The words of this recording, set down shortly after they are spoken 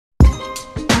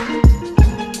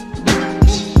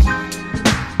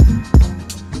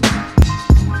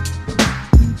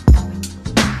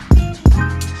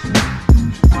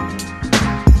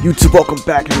Welcome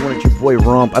back, everyone. It's your boy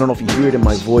Rump. I don't know if you hear it in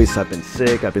my voice. I've been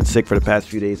sick. I've been sick for the past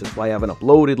few days. That's why I haven't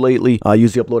uploaded lately. I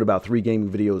usually upload about 3 gaming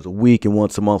videos a week, and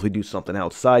once a month we do something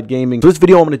outside gaming. So this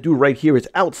video I'm going to do right here is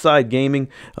outside gaming.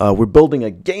 We're building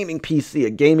a gaming PC, a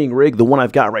gaming rig, the one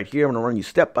I've got right here. I'm going to run you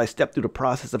step by step through the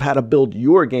process of how to build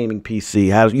your gaming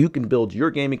PC, how you can build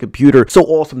your gaming computer. So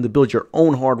awesome to build your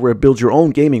own hardware, build your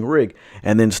own gaming rig,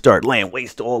 and then start laying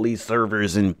waste to all these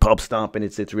servers and pub stomping.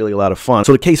 It's really a lot of fun.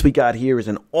 So the case we got here is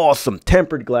an awesome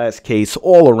tempered glass case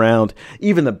all around,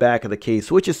 even the back of the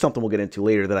case, which is something we'll get into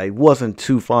later that I wasn't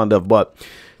too fond of, but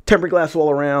tempered glass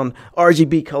all around,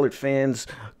 RGB colored fans,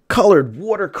 colored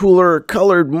water cooler,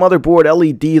 colored motherboard,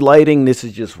 LED lighting. This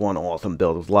is just one awesome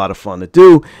build. It was a lot of fun to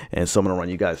do, and so I'm going to run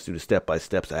you guys through the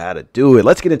step-by-steps of how to do it.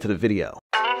 Let's get into the video.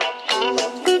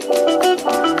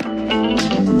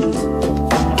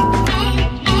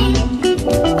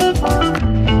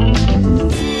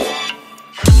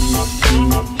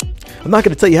 I'm not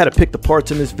going to tell you how to pick the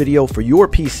parts in this video for your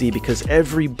PC because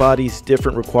everybody's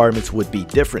different requirements would be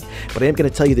different. But I am going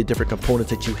to tell you the different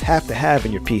components that you have to have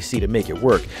in your PC to make it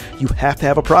work. You have to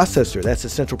have a processor. That's the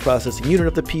central processing unit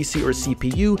of the PC or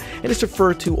CPU, and it's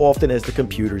referred to often as the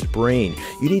computer's brain.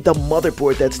 You need the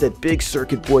motherboard. That's that big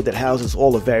circuit board that houses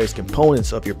all the various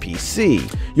components of your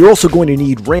PC. You're also going to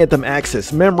need random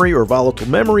access memory or volatile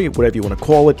memory, whatever you want to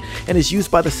call it, and is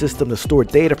used by the system to store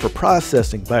data for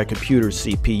processing by a computer's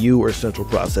CPU or central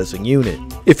processing unit.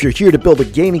 If you're here to build a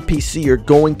gaming PC, you're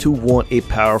going to want a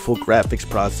powerful graphics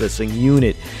processing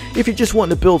unit. If you're just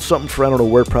wanting to build something for, I don't know,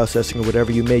 word processing or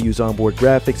whatever, you may use onboard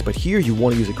graphics, but here you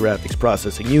want to use a graphics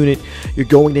processing unit. You're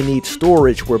going to need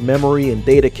storage where memory and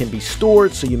data can be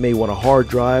stored, so you may want a hard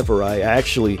drive, or I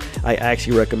actually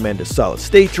recommend a solid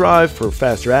state drive for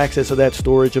faster access of that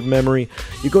storage of memory.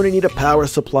 You're going to need a power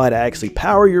supply to actually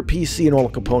power your PC and all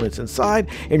the components inside,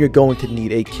 and you're going to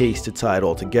need a case to tie it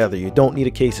all together. You don't need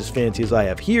a case as fancy as I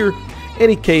have here.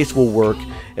 Any case will work,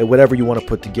 and whatever you want to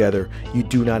put together, you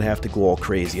do not have to go all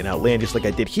crazy and outlandish like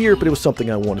I did here, but it was something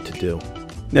I wanted to do.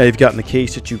 Now you've gotten the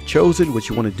case that you've chosen. What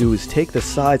you want to do is take the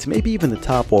sides, maybe even the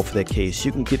top off of that case.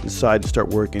 You can get inside and start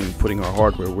working and putting our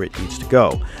hardware where it needs to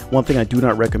go. One thing I do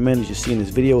not recommend, as you see in this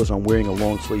video, is I'm wearing a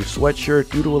long sleeve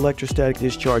sweatshirt. Due to electrostatic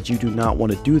discharge, you do not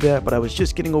want to do that, but I was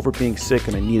just getting over being sick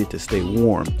and I needed to stay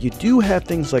warm. You do have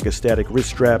things like a static wrist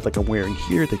strap like I'm wearing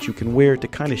here that you can wear to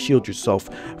kind of shield yourself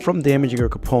from damaging your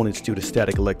components due to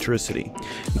static electricity.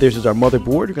 This is our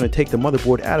motherboard. You're going to take the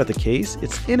motherboard out of the case.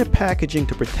 It's in a packaging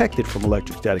to protect it from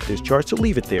electrostatic discharge, so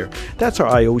leave it there. That's our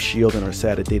I/O shield and our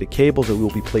SATA data cables that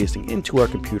we'll be placing into our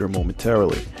computer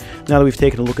momentarily. Now that we've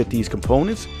taken a look at these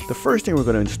components, the first thing we're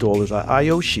going to install is our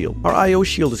I/O shield. Our I/O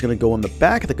shield is going to go on the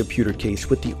back of the computer case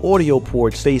with the audio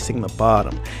ports facing the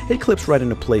bottom. It clips right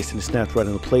into place and it snaps right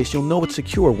into place. You'll know it's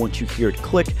secure once you hear it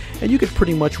click, and you can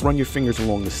pretty much run your fingers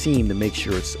along the seam to make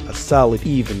sure it's a solid,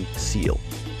 even seal.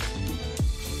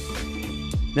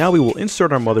 Now we will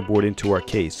insert our motherboard into our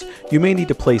case. You may need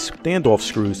to place standoff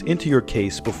screws into your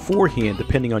case beforehand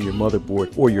depending on your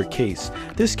motherboard or your case.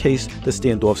 This case, the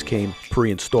standoffs came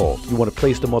pre-installed. You want to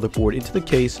place the motherboard into the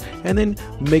case and then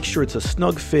make sure it's a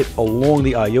snug fit along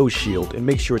the I/O shield and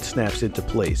make sure it snaps into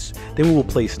place. Then we will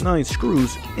place 9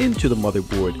 screws into the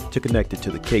motherboard to connect it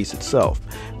to the case itself.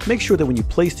 Make sure that when you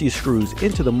place these screws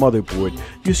into the motherboard,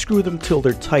 you screw them till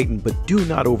they're tightened, but do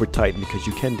not over tighten because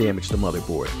you can damage the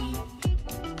motherboard.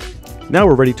 Now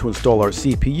we're ready to install our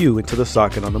CPU into the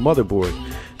socket on the motherboard.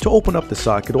 To open up the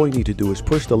socket, all you need to do is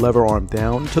push the lever arm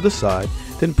down to the side,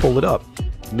 then pull it up.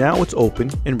 Now it's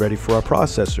open and ready for our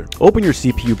processor. Open your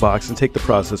CPU box and take the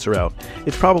processor out.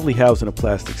 It's probably housed in a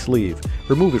plastic sleeve.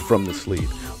 Remove it from the sleeve.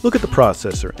 Look at the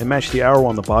processor and match the arrow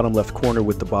on the bottom left corner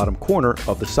with the bottom corner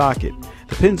of the socket.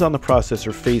 The pins on the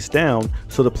processor face down,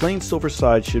 so the plain silver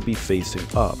side should be facing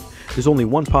up. There's only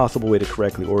one possible way to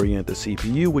correctly orient the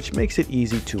CPU, which makes it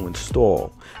easy to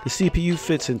install. The CPU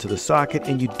fits into the socket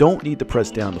and you don't need to press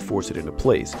down to force it into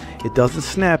place. It doesn't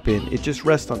snap in, it just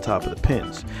rests on top of the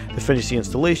pins. To finish the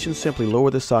installation, simply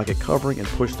lower the socket covering and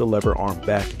push the lever arm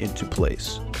back into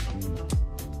place.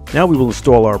 Now we will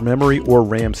install our memory or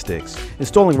RAM sticks.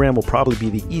 Installing RAM will probably be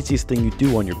the easiest thing you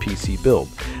do on your PC build.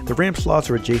 The RAM slots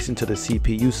are adjacent to the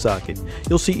CPU socket.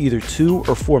 You'll see either 2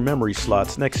 or 4 memory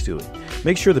slots next to it.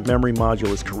 Make sure the memory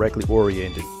module is correctly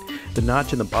oriented. The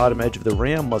notch in the bottom edge of the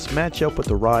RAM must match up with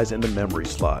the rise in the memory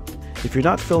slot. If you're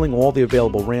not filling all the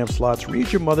available RAM slots,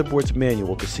 read your motherboard's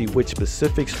manual to see which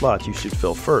specific slots you should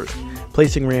fill first.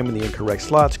 Placing RAM in the incorrect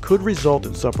slots could result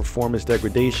in some performance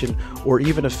degradation or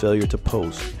even a failure to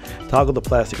post. Toggle the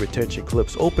plastic retention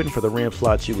clips open for the RAM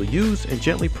slots you will use and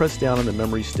gently press down on the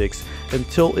memory sticks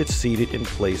until it's seated in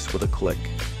place with a click.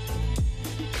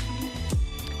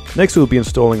 Next, we'll be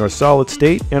installing our solid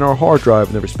state and our hard drive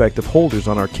in the respective holders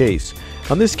on our case.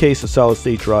 On this case, the solid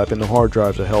state drive and the hard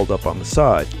drives are held up on the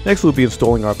side. Next, we'll be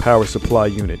installing our power supply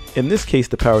unit. In this case,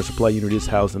 the power supply unit is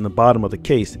housed in the bottom of the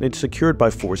case and it's secured by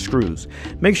 4 screws.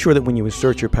 Make sure that when you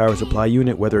insert your power supply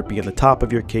unit, whether it be in the top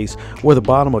of your case or the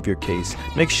bottom of your case,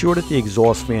 make sure that the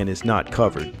exhaust fan is not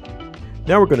covered.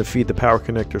 Now we're going to feed the power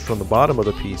connectors from the bottom of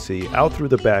the PC out through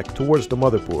the back towards the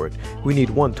motherboard. We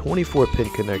need one 24-pin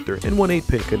connector and one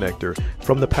 8-pin connector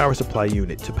from the power supply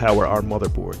unit to power our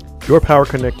motherboard. Your power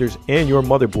connectors and your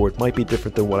motherboard might be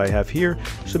different than what I have here,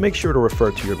 so make sure to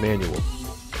refer to your manual.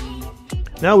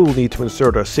 Now we will need to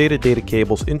insert our SATA data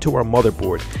cables into our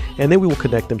motherboard, and then we will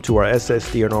connect them to our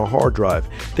SSD and our hard drive.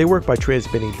 They work by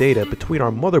transmitting data between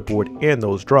our motherboard and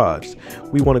those drives.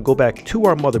 We want to go back to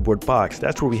our motherboard box,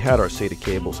 that's where we had our SATA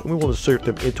cables, and we will insert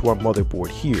them into our motherboard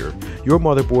here. Your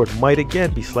motherboard might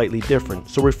again be slightly different,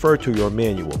 so refer to your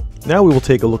manual. Now we will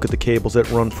take a look at the cables that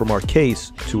run from our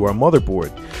case to our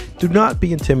motherboard. Do not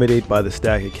be intimidated by the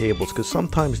stack of cables because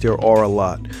sometimes there are a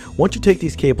lot. Once you take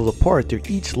these cables apart, they're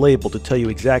each labeled to tell you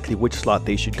exactly which slot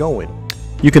they should go in.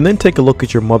 You can then take a look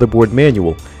at your motherboard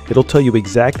manual. It'll tell you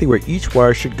exactly where each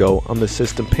wire should go on the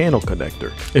system panel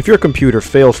connector. If your computer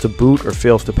fails to boot or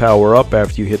fails to power up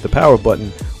after you hit the power button,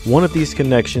 one of these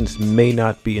connections may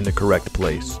not be in the correct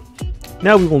place.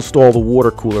 Now we will install the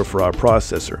water cooler for our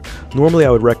processor. Normally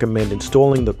I would recommend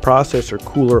installing the processor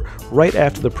cooler right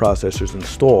after the processor is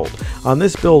installed. On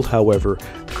this build, however,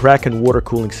 the Kraken water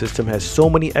cooling system has so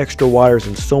many extra wires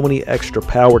and so many extra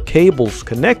power cables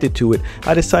connected to it,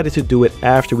 I decided to do it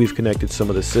after we've connected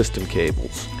some of the system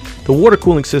cables. The water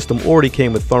cooling system already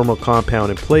came with thermal compound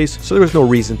in place, so there was no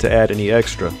reason to add any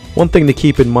extra. One thing to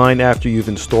keep in mind after you've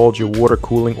installed your water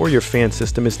cooling or your fan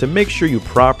system is to make sure you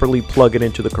properly plug it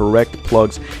into the correct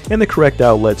plugs and the correct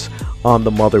outlets on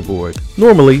the motherboard.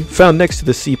 Normally, found next to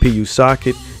the CPU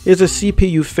socket is a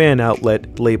CPU fan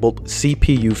outlet labeled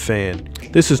CPU fan.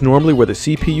 This is normally where the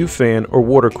CPU fan or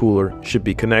water cooler should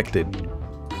be connected.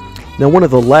 Now, one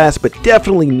of the last but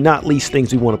definitely not least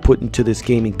things we want to put into this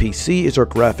gaming PC is our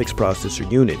graphics processor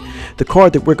unit. The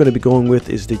card that we're going to be going with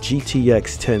is the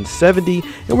GTX 1070,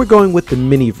 and we're going with the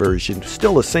mini version.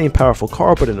 Still the same powerful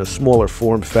card, but in a smaller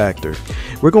form factor.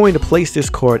 We're going to place this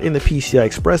card in the PCI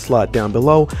Express slot down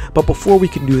below, but before we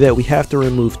can do that, we have to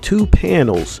remove 2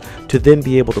 panels to then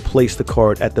be able to place the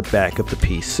card at the back of the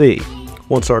PC.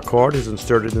 Once our card is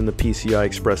inserted in the PCI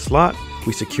Express slot,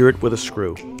 we secure it with a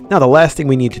screw. Now the last thing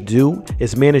we need to do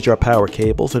is manage our power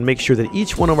cables and make sure that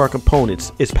each one of our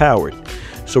components is powered.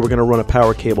 So we're going to run a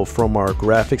power cable from our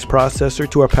graphics processor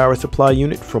to our power supply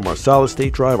unit, from our solid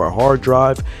state drive, our hard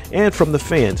drive, and from the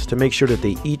fans to make sure that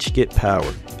they each get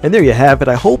power. And there you have it.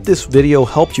 I hope this video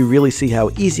helped you really see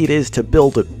how easy it is to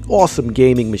build an awesome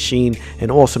gaming machine, an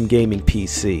awesome gaming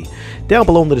PC. Down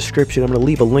below in the description, I'm going to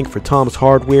leave a link for Tom's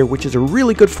Hardware, which is a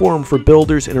really good forum for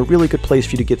builders and a really good place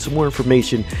for you to get some more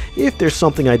information if there's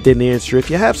something I didn't answer. If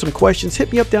you have some questions,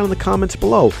 hit me up down in the comments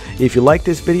below. If you like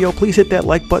this video, please hit that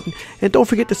like button and don't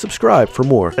forget to subscribe for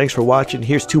more. Thanks for watching.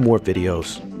 Here's 2 more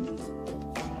videos.